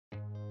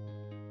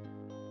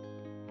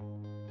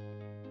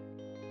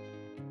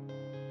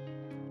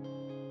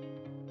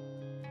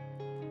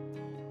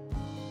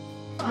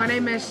My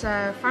name is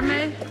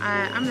Fanney.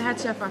 I'm the head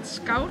chef at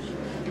Skál,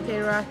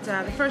 here at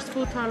the first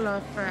food hall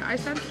of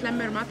Iceland,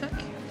 Hlemmur Mathöll.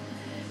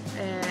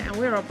 And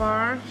we're a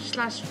bar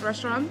slash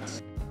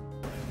restaurant.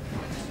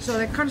 So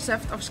the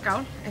concept of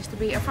Skál is to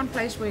be a fun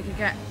place where you can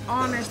get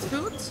honest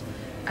food,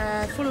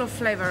 full of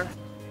flavor.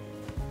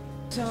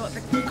 So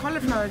the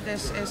cauliflower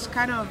dish is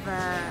kind of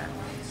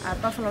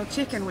buffalo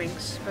chicken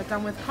wings, but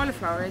done with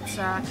cauliflower. It's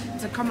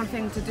a common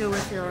thing to do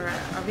if you're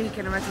a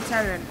vegan or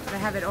vegetarian. They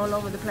have it all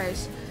over the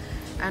place.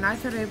 And I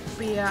thought it'd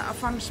be a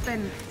fun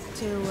spin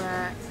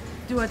to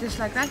do a dish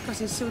like that,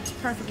 because it suits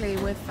perfectly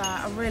with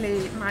a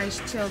really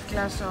nice chilled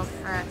glass of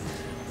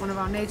one of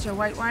our nature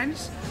white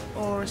wines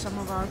or some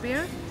of our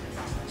beer.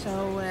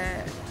 So,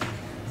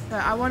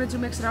 but I wanted to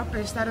mix it up.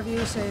 Instead of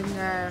using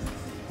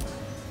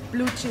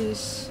blue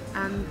cheese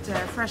and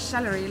fresh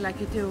celery like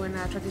you do in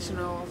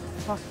traditional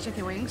hot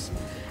chicken wings,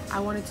 I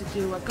wanted to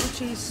do a goat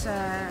cheese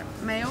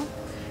mayo,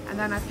 and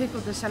then I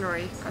pickled the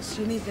celery because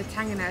you need the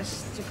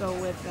tanginess to go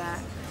with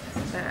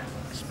the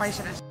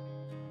spiciness.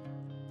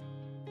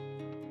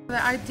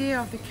 The idea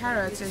of the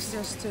carrots is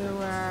just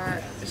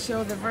to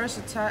show the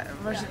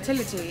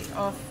versatility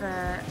of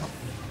a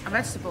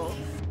vegetable.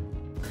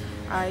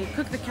 I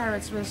cook the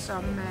carrots with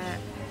some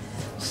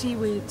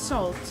seaweed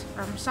salt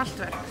from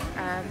Saltwerk,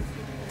 and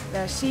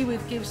the seaweed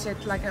gives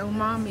it like an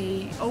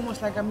umami,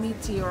 almost like a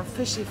meaty or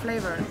fishy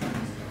flavor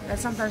that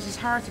sometimes is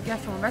hard to get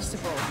from a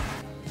vegetable.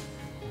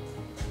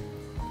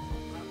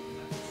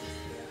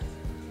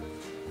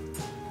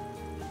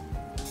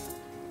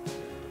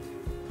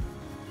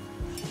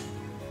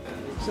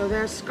 So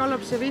the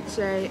scallop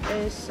ceviche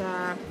is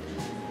a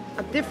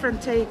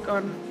different take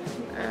on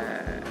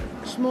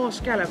small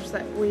scallops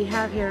that we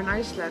have here in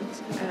Iceland.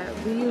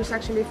 We use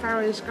actually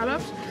Faroe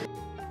scallops.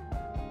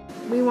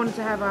 We wanted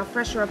to have a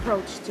fresher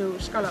approach to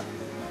scallop.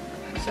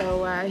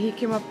 So he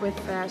came up with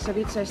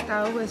ceviche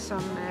style with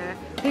some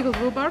pickled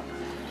rhubarb.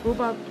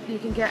 Rhubarb you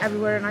can get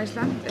everywhere in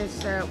Iceland.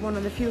 It's one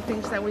of the few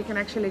things that we can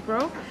actually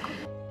grow.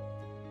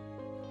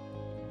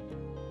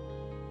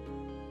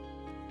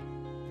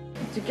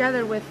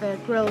 Together with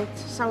grilled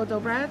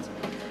sourdough bread,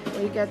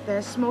 where you get the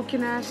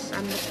smokiness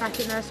and the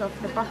fattiness of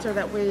the butter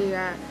that we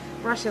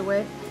brush it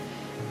with.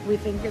 We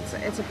think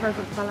it's a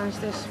perfect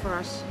balanced dish for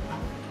us.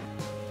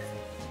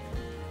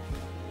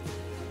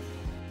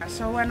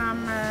 So when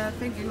I'm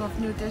thinking of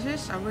new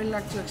dishes, I really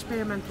like to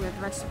experiment with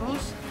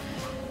vegetables.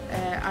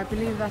 I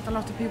believe that a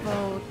lot of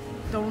people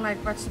don't like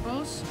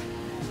vegetables,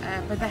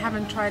 but they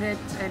haven't tried it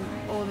in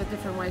all the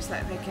different ways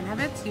that they can have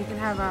it. You can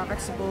have a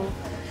vegetable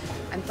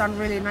and done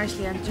really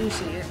nicely and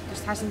juicy. It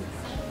just hasn't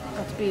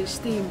got to be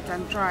steamed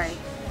and dry.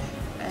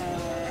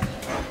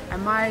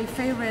 And my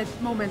favorite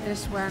moment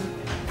is when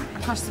a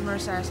customer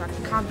says, I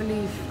can't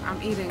believe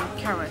I'm eating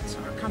carrots,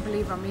 or I can't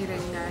believe I'm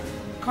eating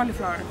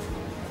cauliflower.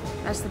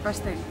 That's the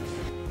best thing.